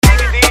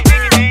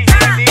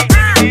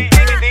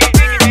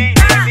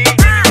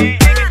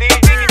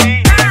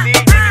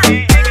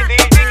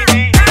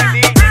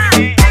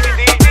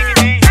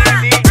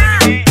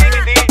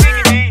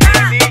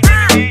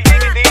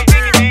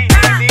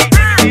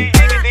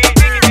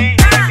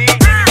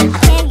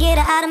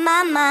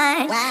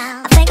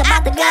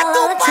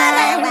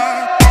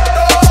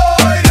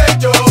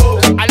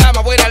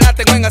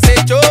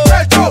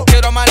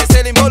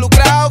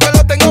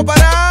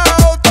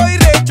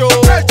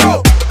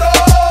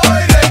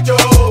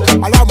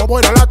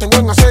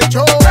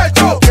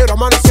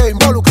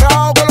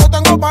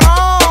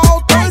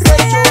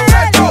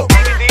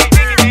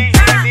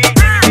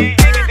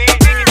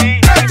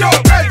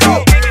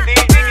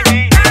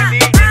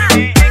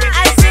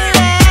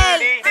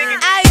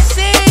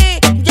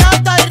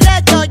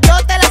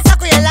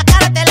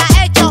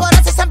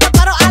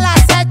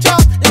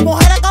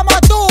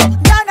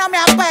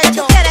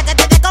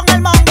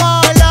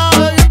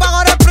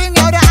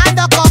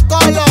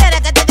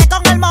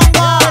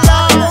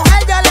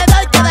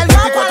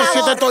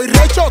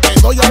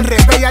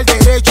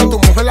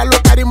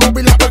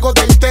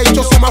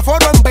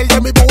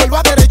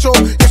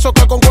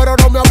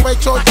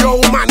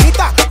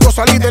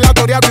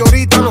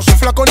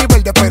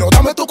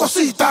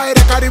cosita.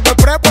 Eres Caribe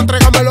Prepo,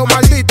 entrégame lo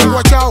maldito.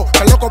 Guachao,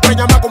 el loco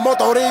préñame con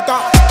motorita.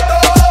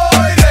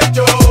 Estoy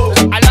recho.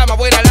 Alama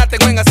buena la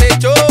tengo en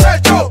acecho.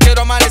 Recho.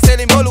 Quiero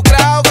amanecer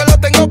involucrado, que lo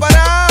tengo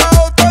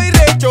parado. Estoy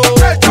recho.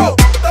 Recho.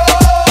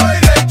 Estoy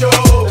recho.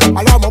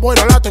 Alama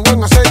buena la tengo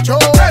en acecho.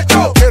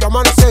 Recho. Quiero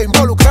amanecer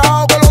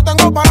involucrado, que lo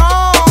tengo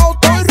parado.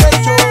 Estoy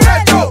recho.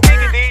 Recho.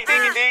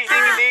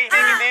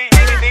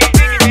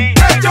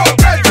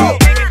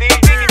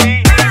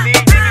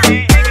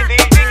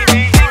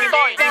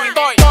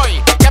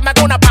 Que me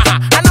hago una paja,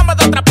 a nombre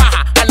de otra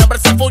paja. Al nombre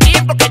se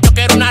fullín porque yo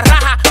quiero una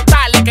raja.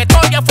 Dale que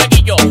estoy a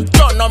fueguillo.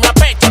 Yo no me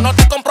apecho, no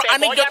te compro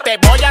anillo. Te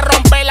voy a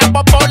romper la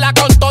popola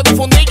con todo y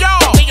fundillo.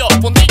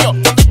 Fundillo.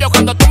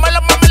 Cuando tú me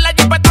lo mames la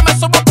jipeta me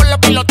subo por los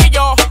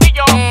pilotillos.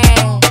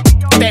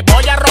 Te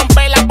voy a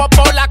romper la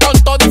popola con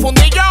todo y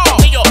fundillo.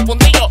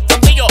 Fundillo.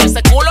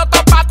 Ese culo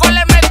topaco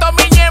le meto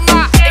mi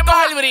ñema y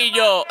coge el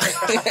brillo.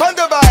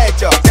 ¿Cuánto va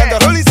hecho? Siendo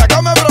Ruli,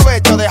 sacame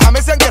provecho.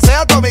 Déjame ser que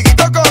sea tu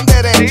amiguito con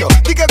derecho.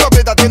 Di que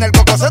completa tiene el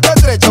coco, se te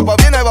estrecho. Pues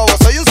viene bobo,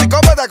 soy un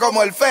psicópata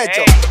como el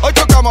fecho. Hoy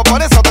chocamos,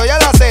 por eso estoy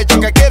al acecho.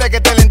 Que quiere que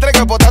te la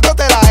entregue, por tanto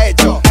te la he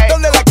hecho.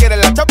 ¿Dónde la quieres?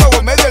 ¿La chapa o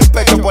en medio del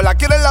pecho? Pues la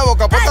quieres en la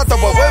boca, por tanto,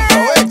 pues buen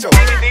provecho.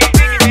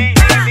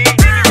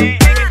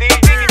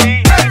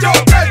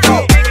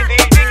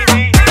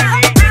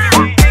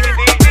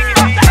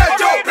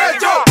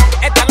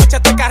 Esta noche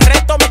te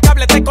carreto, mi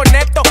cable te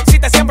conecto. Si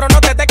te siembro no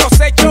te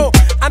cosecho.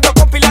 Ando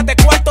con pilas de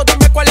cuarto,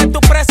 dime cuál es tu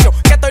precio.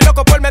 Que estoy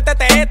loco por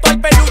meterte esto al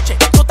peluche.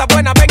 Tú estás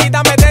buena, ven y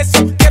dame de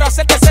eso. Quiero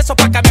hacerte eso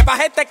pa' que me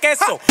baje este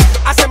queso.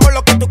 Hacemos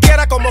lo que tú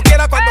quieras, como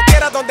quieras, cuando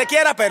quieras, donde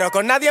quieras, pero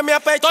con nadie me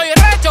apecho. Estoy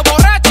recho,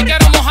 borracho y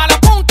quiero mojar la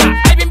punta.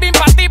 Ay, bim, bim,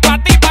 pa' ti,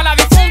 pa' la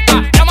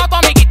difunta. Llama a tu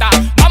amiguita,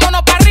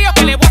 vámonos pa' Río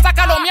que le voy a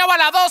sacar lo miau a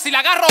la 2 y la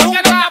agarro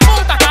junta. Que no te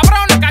apunta,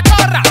 cabrona,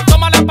 cachorra.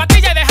 Toma la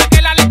pastilla y deja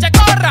que la leche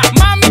corra.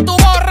 Mami, tú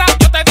borra,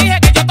 yo te dije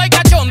que yo estoy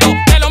cachondo.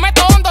 Te lo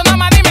meto hondo, nada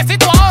más dime si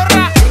tú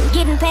ahorras.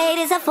 Getting paid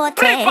is a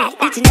forte,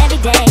 each and every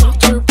day.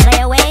 True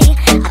play away,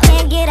 I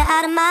can't get her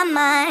out of my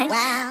mind.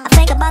 I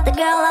think about the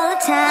girl all the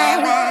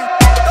time.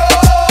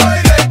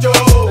 Estoy recho.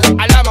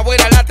 Alama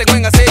buena la tengo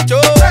en acecho.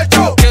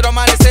 Recho. Quiero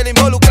amanecer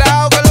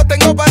involucrado, que lo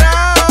tengo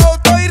parado.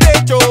 Estoy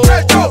recho.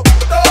 Recho.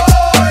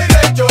 Estoy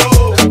recho.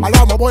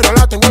 Alama buena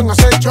la tengo en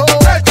acecho.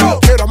 Recho.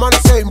 Quiero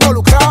amanecer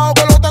involucrado,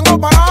 que lo tengo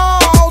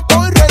parado.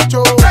 Estoy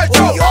recho.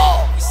 Recho.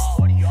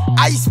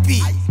 Ice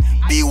P,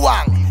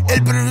 B1,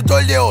 el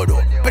productor de oro,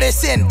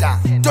 presenta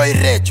Estoy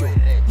Recho,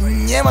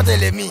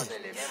 ñématele mí.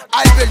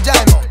 Albert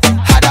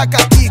Diamond, Haraka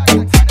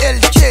Kiko,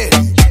 el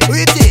Cherry,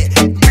 oíste,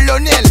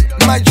 Blonel,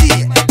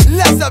 Mangee,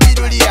 la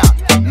sabiduría,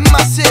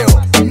 Maceo,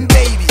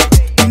 Baby,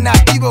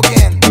 Nativo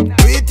Game,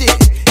 oíste,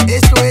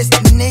 esto es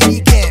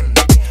Navy Game,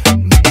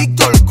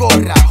 Víctor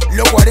Corra,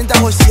 los 40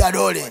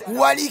 boxeadores,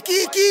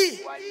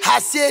 Walikiki,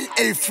 Hazel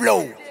el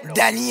Flow,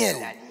 Daniel.